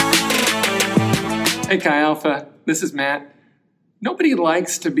Hey, Chi Alpha. This is Matt. Nobody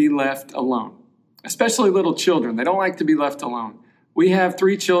likes to be left alone, especially little children. They don't like to be left alone. We have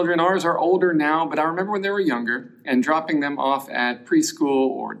 3 children. Ours are older now, but I remember when they were younger and dropping them off at preschool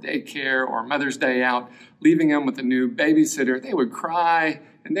or daycare or Mother's Day out, leaving them with a new babysitter. They would cry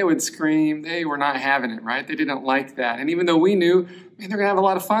and they would scream. They were not having it, right? They didn't like that. And even though we knew, man, they're going to have a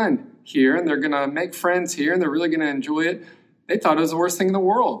lot of fun here and they're going to make friends here and they're really going to enjoy it, they thought it was the worst thing in the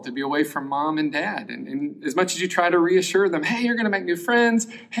world to be away from mom and dad. And as much as you try to reassure them, hey, you're going to make new friends.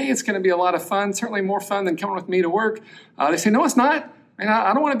 Hey, it's going to be a lot of fun, certainly more fun than coming with me to work. They say, no, it's not. And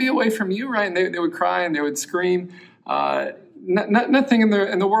I don't want to be away from you, right? And they would cry and they would scream. Nothing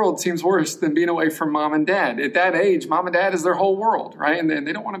in the world seems worse than being away from mom and dad. At that age, mom and dad is their whole world, right? And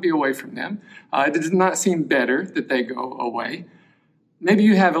they don't want to be away from them. It does not seem better that they go away. Maybe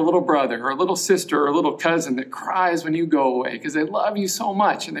you have a little brother or a little sister or a little cousin that cries when you go away because they love you so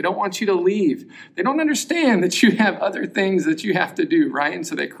much and they don't want you to leave. They don't understand that you have other things that you have to do, right? And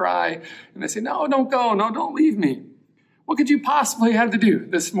so they cry and they say, no, don't go. No, don't leave me. What could you possibly have to do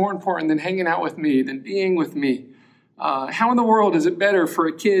that's more important than hanging out with me, than being with me? How in the world is it better for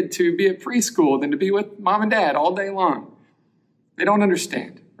a kid to be at preschool than to be with mom and dad all day long? They don't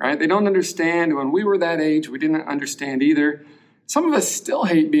understand, right? They don't understand. When we were that age, we didn't understand either. Some of us still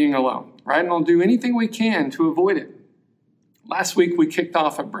hate being alone, right? And we'll do anything we can to avoid it. Last week, we kicked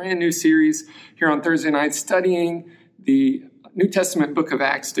off a brand new series here on Thursday night studying the New Testament book of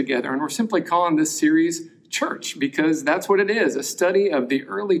Acts together. And we're simply calling this series Church because that's what it is, a study of the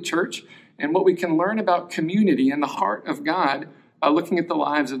early church and what we can learn about community and the heart of God by looking at the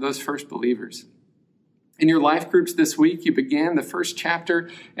lives of those first believers. In your life groups this week, you began the first chapter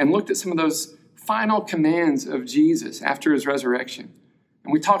and looked at some of those final commands of Jesus after his resurrection.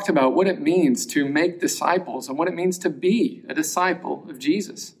 And we talked about what it means to make disciples and what it means to be a disciple of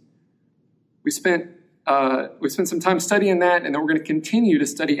Jesus. We spent some time studying that, and then we're going to continue to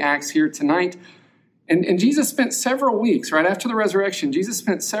study Acts here tonight. And Jesus spent several weeks, right after the resurrection, Jesus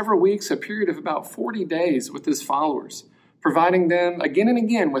spent several weeks, a period of about 40 days with his followers, providing them again and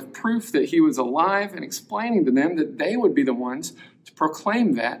again with proof that he was alive and explaining to them that they would be the ones to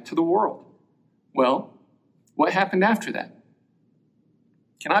proclaim that to the world. Well, what happened after that?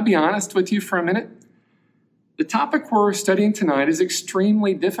 Can I be honest with you for a minute? The topic we're studying tonight is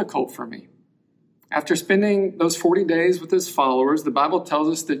extremely difficult for me. After spending those 40 days with his followers, the Bible tells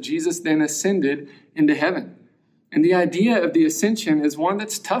us that Jesus then ascended into heaven. And the idea of the ascension is one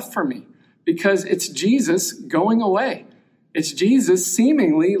that's tough for me because it's Jesus going away. It's Jesus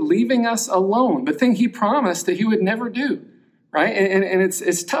seemingly leaving us alone, the thing he promised that he would never do. Right? And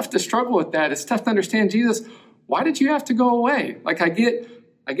it's tough to struggle with that. It's tough to understand, Jesus, why did you have to go away? Like I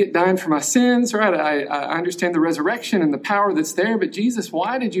get dying for my sins, right? I understand the resurrection and the power that's there, but Jesus,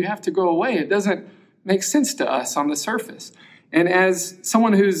 why did you have to go away? It doesn't make sense to us on the surface. And as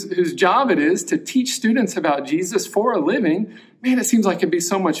someone whose job it is to teach students about Jesus for a living, man, it seems like it'd be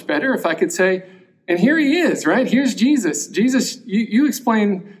so much better if I could say, and here he is, right? Here's Jesus. Jesus, you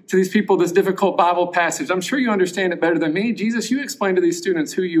explain to these people this difficult Bible passage. I'm sure you understand it better than me. Jesus, you explain to these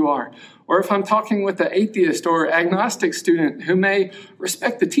students who you are. Or if I'm talking with an atheist or agnostic student who may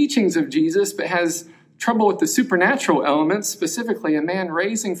respect the teachings of Jesus but has trouble with the supernatural elements, specifically a man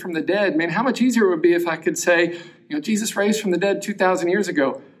raising from the dead, man, how much easier it would be if I could say, Jesus raised from the dead 2,000 years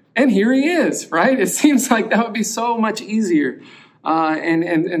ago, and here he is, right? It seems like that would be so much easier.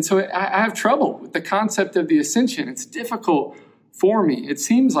 And so I have trouble with the concept of the ascension. It's difficult for me. It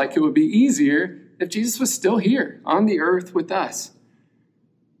seems like it would be easier if Jesus was still here on the earth with us.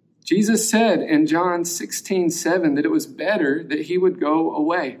 Jesus said in John 16:7 that it was better that he would go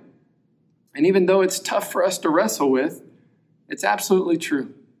away. And even though it's tough for us to wrestle with, it's absolutely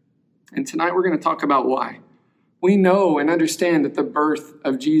true. And tonight we're going to talk about why. We know and understand that the birth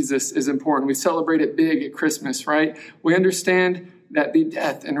of Jesus is important. We celebrate it big at Christmas, right? We understand that the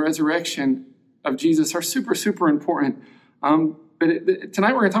death and resurrection of Jesus are super, super important. But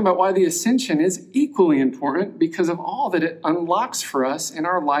tonight we're going to talk about why the ascension is equally important because of all that it unlocks for us in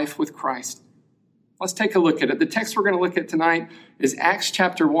our life with Christ. Let's take a look at it. The text we're going to look at tonight is Acts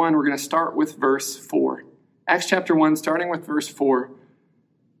chapter 1. We're going to start with verse 4. Acts chapter 1, starting with verse 4.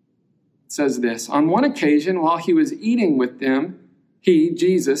 Says this, on one occasion, while he was eating with them, he,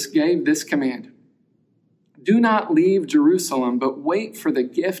 Jesus, gave this command. Do not leave Jerusalem, but wait for the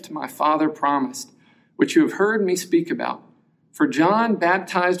gift my Father promised, which you have heard me speak about. For John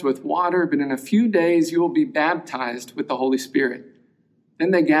baptized with water, but in a few days you will be baptized with the Holy Spirit.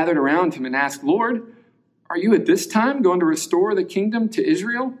 Then they gathered around him and asked, Lord, are you at this time going to restore the kingdom to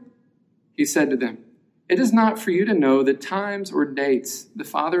Israel? He said to them, it is not for you to know the times or dates the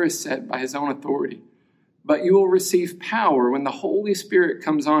Father has set by his own authority, But you will receive power when the Holy Spirit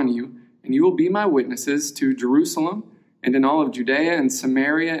comes on you, and you will be my witnesses to Jerusalem and in all of Judea and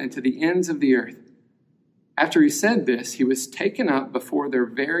Samaria and to the ends of the earth." After he said this, he was taken up before their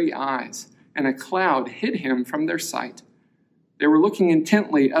very eyes, and a cloud hid him from their sight. They were looking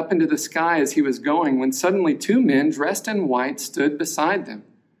intently up into the sky as he was going, when suddenly 2 men dressed in white stood beside them.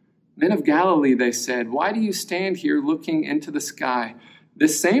 "Men of Galilee," they said, "why do you stand here looking into the sky?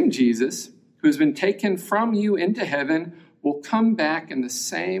 This same Jesus, who has been taken from you into heaven, will come back in the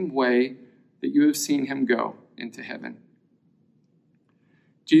same way that you have seen him go into heaven."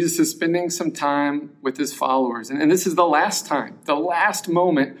 Jesus is spending some time with his followers. And this is the last time, the last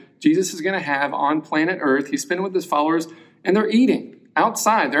moment Jesus is going to have on planet Earth. He's spending with his followers, and they're eating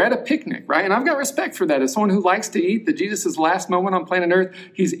outside. They're at a picnic, right? And I've got respect for that. As someone who likes to eat, that Jesus' last moment on planet Earth,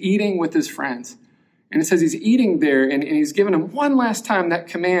 he's eating with his friends. And it says he's eating there, and he's given them one last time that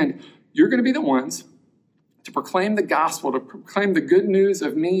command: you're going to be the ones to proclaim the gospel, to proclaim the good news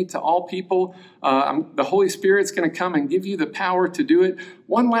of me to all people. The Holy Spirit's going to come and give you the power to do it.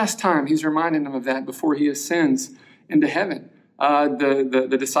 One last time, he's reminding them of that before he ascends into heaven.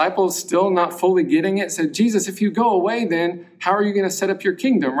 The disciples, still not fully getting it, said, "Jesus, if you go away, then how are you going to set up your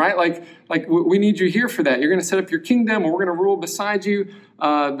kingdom?" Right? Like we need you here for that. You're going to set up your kingdom, or we're going to rule beside you.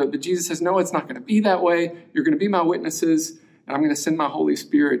 But Jesus says, "No, it's not going to be that way. You're going to be my witnesses, and I'm going to send my Holy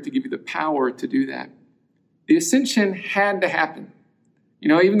Spirit to give you the power to do that." The ascension had to happen.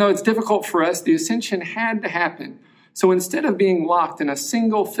 Even though it's difficult for us, the ascension had to happen. So instead of being locked in a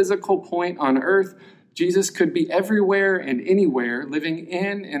single physical point on earth, Jesus could be everywhere and anywhere, living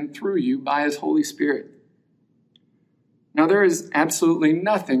in and through you by his Holy Spirit. Now, there is absolutely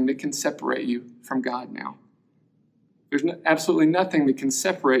nothing that can separate you from God now. There's absolutely nothing that can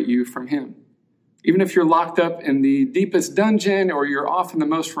separate you from him. Even if you're locked up in the deepest dungeon or you're off in the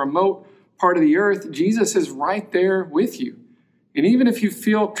most remote part of the earth, Jesus is right there with you. And even if you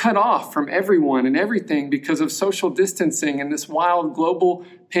feel cut off from everyone and everything because of social distancing and this wild global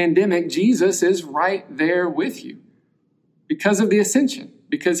pandemic, Jesus is right there with you because of the ascension,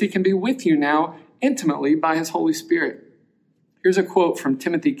 because he can be with you now intimately by his Holy Spirit. Here's a quote from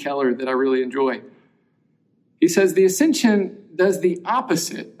Timothy Keller that I really enjoy. He says, "The ascension does the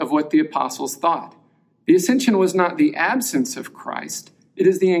opposite of what the apostles thought. The ascension was not the absence of Christ. It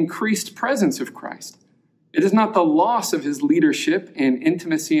is the increased presence of Christ. It is not the loss of his leadership and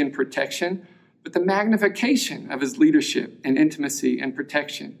intimacy and protection, but the magnification of his leadership and intimacy and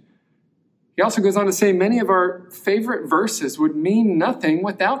protection." He also goes on to say many of our favorite verses would mean nothing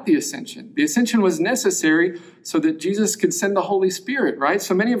without the ascension. The ascension was necessary so that Jesus could send the Holy Spirit, right?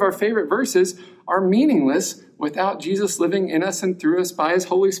 So many of our favorite verses are meaningless without Jesus living in us and through us by his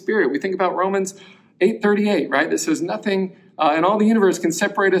Holy Spirit. We think about Romans 8:38, right? That says nothing in all the universe can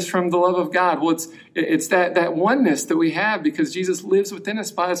separate us from the love of God. Well, it's that oneness that we have because Jesus lives within us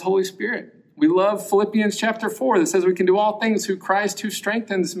by his Holy Spirit. We love Philippians chapter 4 that says we can do all things through Christ who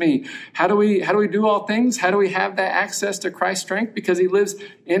strengthens me. How do we do all things? How do we have that access to Christ's strength? Because he lives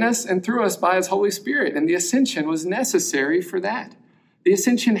in us and through us by his Holy Spirit. And the ascension was necessary for that. The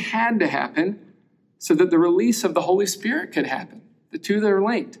ascension had to happen so that the release of the Holy Spirit could happen. The two that are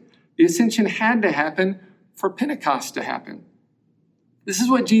linked. The ascension had to happen for Pentecost to happen. This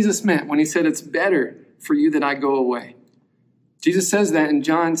is what Jesus meant when he said, "It's better for you that I go away." Jesus says that in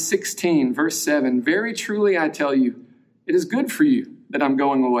John 16, verse 7, "Very truly I tell you, it is good for you that I'm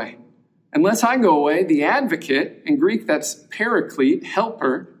going away. Unless I go away, the advocate," in Greek that's paraclete,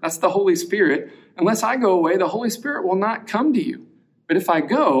 helper, that's the Holy Spirit. "Unless I go away, the Holy Spirit will not come to you. But if I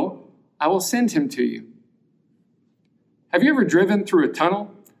go, I will send him to you." Have you ever driven through a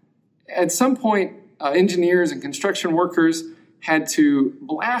tunnel? At some point, engineers and construction workers had to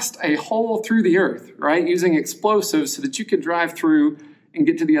blast a hole through the earth, right, using explosives so that you could drive through and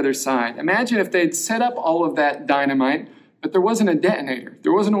get to the other side. Imagine if they'd set up all of that dynamite, but there wasn't a detonator.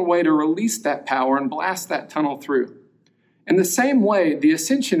 There wasn't a way to release that power and blast that tunnel through. In the same way, the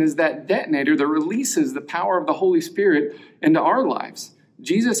ascension is that detonator that releases the power of the Holy Spirit into our lives.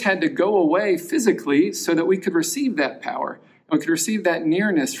 Jesus had to go away physically so that we could receive that power and we could receive that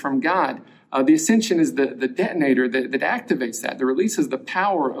nearness from God. The ascension is the detonator that activates that releases the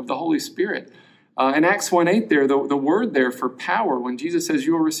power of the Holy Spirit. In Acts 1:8 there, the word there for power, when Jesus says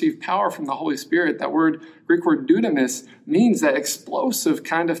you will receive power from the Holy Spirit, that Greek word dunamis, means that explosive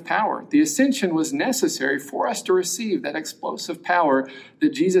kind of power. The ascension was necessary for us to receive that explosive power that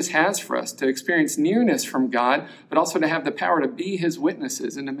Jesus has for us, to experience nearness from God, but also to have the power to be his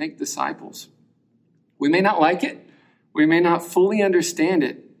witnesses and to make disciples. We may not like it. We may not fully understand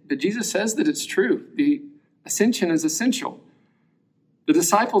it. But Jesus says that it's true. The ascension is essential. The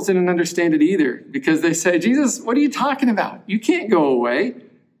disciples didn't understand it either because they say, Jesus, what are you talking about? You can't go away.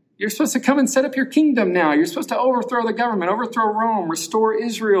 You're supposed to come and set up your kingdom now. You're supposed to overthrow the government, overthrow Rome, restore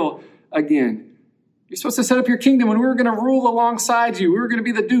Israel again. You're supposed to set up your kingdom and we were going to rule alongside you. We were going to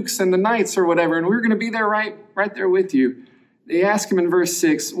be the dukes and the knights or whatever, and we were going to be there right there with you. They ask him in verse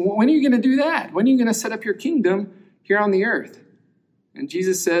 6, when are you going to do that? When are you going to set up your kingdom here on the earth? And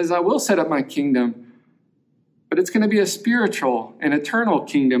Jesus says, I will set up my kingdom, but it's going to be a spiritual and eternal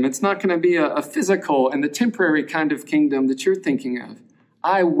kingdom. It's not going to be a physical and the temporary kind of kingdom that you're thinking of.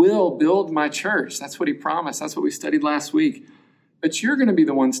 I will build my church. That's what he promised. That's what we studied last week. But you're going to be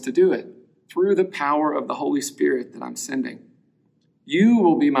the ones to do it through the power of the Holy Spirit that I'm sending. You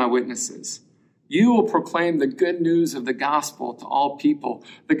will be my witnesses. You will proclaim the good news of the gospel to all people,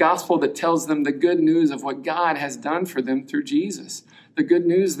 the gospel that tells them the good news of what God has done for them through Jesus, the good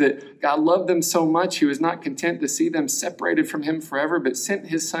news that God loved them so much he was not content to see them separated from him forever, but sent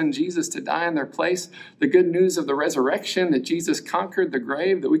his son Jesus to die in their place, the good news of the resurrection, that Jesus conquered the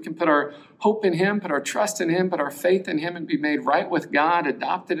grave, that we can put our hope in him, put our trust in him, put our faith in him, and be made right with God,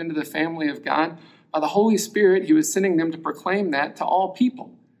 adopted into the family of God. By the Holy Spirit, he was sending them to proclaim that to all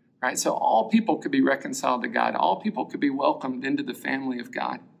people. Right? So all people could be reconciled to God. All people could be welcomed into the family of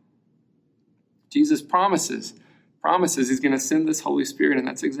God. Jesus promises he's going to send this Holy Spirit, and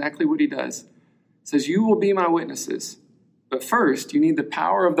that's exactly what he does. He says, you will be my witnesses. But first, you need the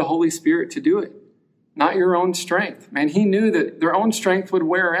power of the Holy Spirit to do it, not your own strength. Man, he knew that their own strength would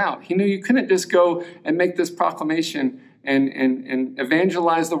wear out. He knew you couldn't just go and make this proclamation and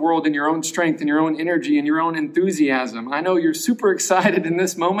evangelize the world in your own strength and your own energy and your own enthusiasm. I know you're super excited in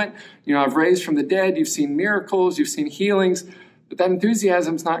this moment. You know, I've raised from the dead. You've seen miracles. You've seen healings. But that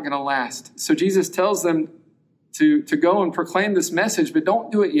enthusiasm's not going to last. So Jesus tells them to go and proclaim this message, but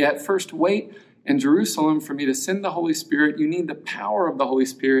don't do it yet. First, wait in Jerusalem for me to send the Holy Spirit. You need the power of the Holy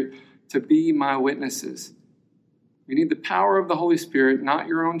Spirit to be my witnesses. You need the power of the Holy Spirit, not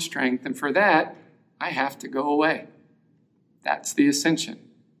your own strength. And for that, I have to go away. That's the ascension.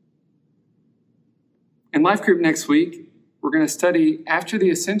 In Life Group next week, we're going to study after the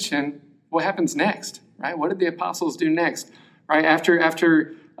ascension, what happens next, right? What did the apostles do next, right?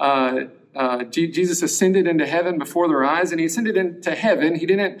 After Jesus ascended into heaven before their eyes, and he ascended into heaven. He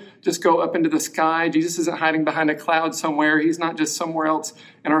didn't just go up into the sky. Jesus isn't hiding behind a cloud somewhere. He's not just somewhere else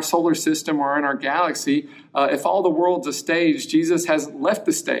in our solar system or in our galaxy. If all the world's a stage, Jesus has left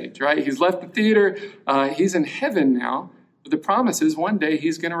the stage, right? He's left the theater. He's in heaven now. But the promise is one day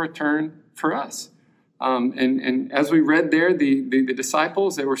he's going to return for us. And as we read there, the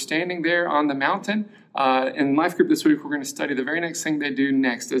disciples, they were standing there on the mountain. In Life Group this week, we're going to study the very next thing they do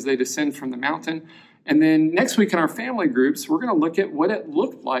next as they descend from the mountain. And then next week in our family groups, we're going to look at what it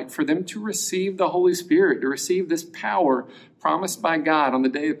looked like for them to receive the Holy Spirit, to receive this power promised by God on the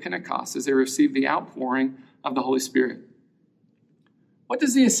day of Pentecost as they received the outpouring of the Holy Spirit. What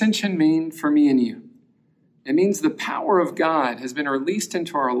does the ascension mean for me and you? It means the power of God has been released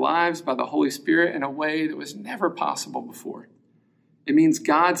into our lives by the Holy Spirit in a way that was never possible before. It means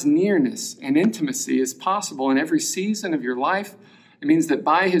God's nearness and intimacy is possible in every season of your life. It means that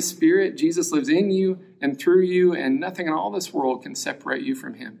by his Spirit, Jesus lives in you and through you, and nothing in all this world can separate you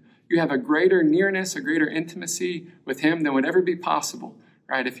from him. You have a greater nearness, a greater intimacy with him than would ever be possible,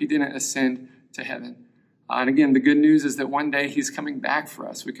 right, if he didn't ascend to heaven. And again, the good news is that one day he's coming back for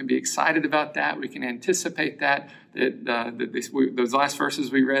us. We can be excited about that. We can anticipate that those last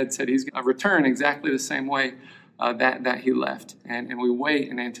verses we read said he's going to return exactly the same way that he left. And we wait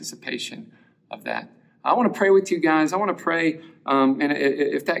in anticipation of that. I want to pray with you guys. I want to pray, and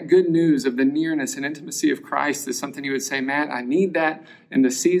if that good news of the nearness and intimacy of Christ is something you would say, Matt, I need that in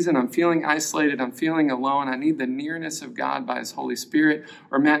the season. I'm feeling isolated. I'm feeling alone. I need the nearness of God by his Holy Spirit.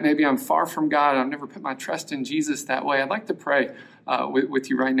 Or Matt, maybe I'm far from God. I've never put my trust in Jesus that way. I'd like to pray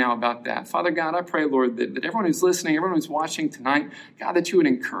with you right now about that. Father God, I pray, Lord, that everyone who's listening, everyone who's watching tonight, God, that you would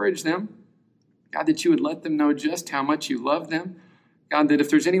encourage them. God, that you would let them know just how much you love them. God, that if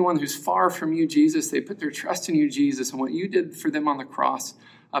there's anyone who's far from you, Jesus, they put their trust in you, Jesus, and what you did for them on the cross,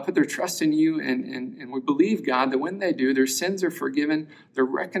 put their trust in you, and we believe, God, that when they do, their sins are forgiven, they're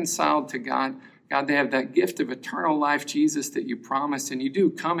reconciled to God. God, they have that gift of eternal life, Jesus, that you promised, and you do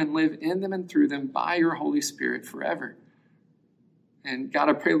come and live in them and through them by your Holy Spirit forever. And God,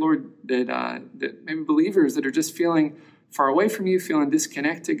 I pray, Lord, that maybe believers that are just feeling far away from you, feeling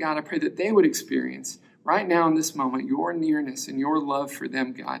disconnected, God, I pray that they would experience right now in this moment your nearness and your love for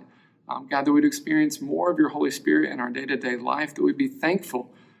them, God. God, that we'd experience more of your Holy Spirit in our day-to-day life, that we'd be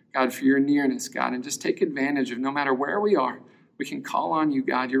thankful, God, for your nearness, God, and just take advantage of no matter where we are, we can call on you,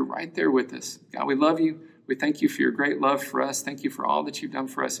 God. You're right there with us. God, we love you. We thank you for your great love for us. Thank you for all that you've done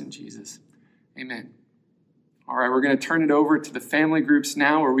for us in Jesus. Amen. All right, we're going to turn it over to the family groups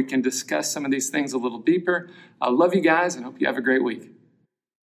now where we can discuss some of these things a little deeper. I love you guys and hope you have a great week.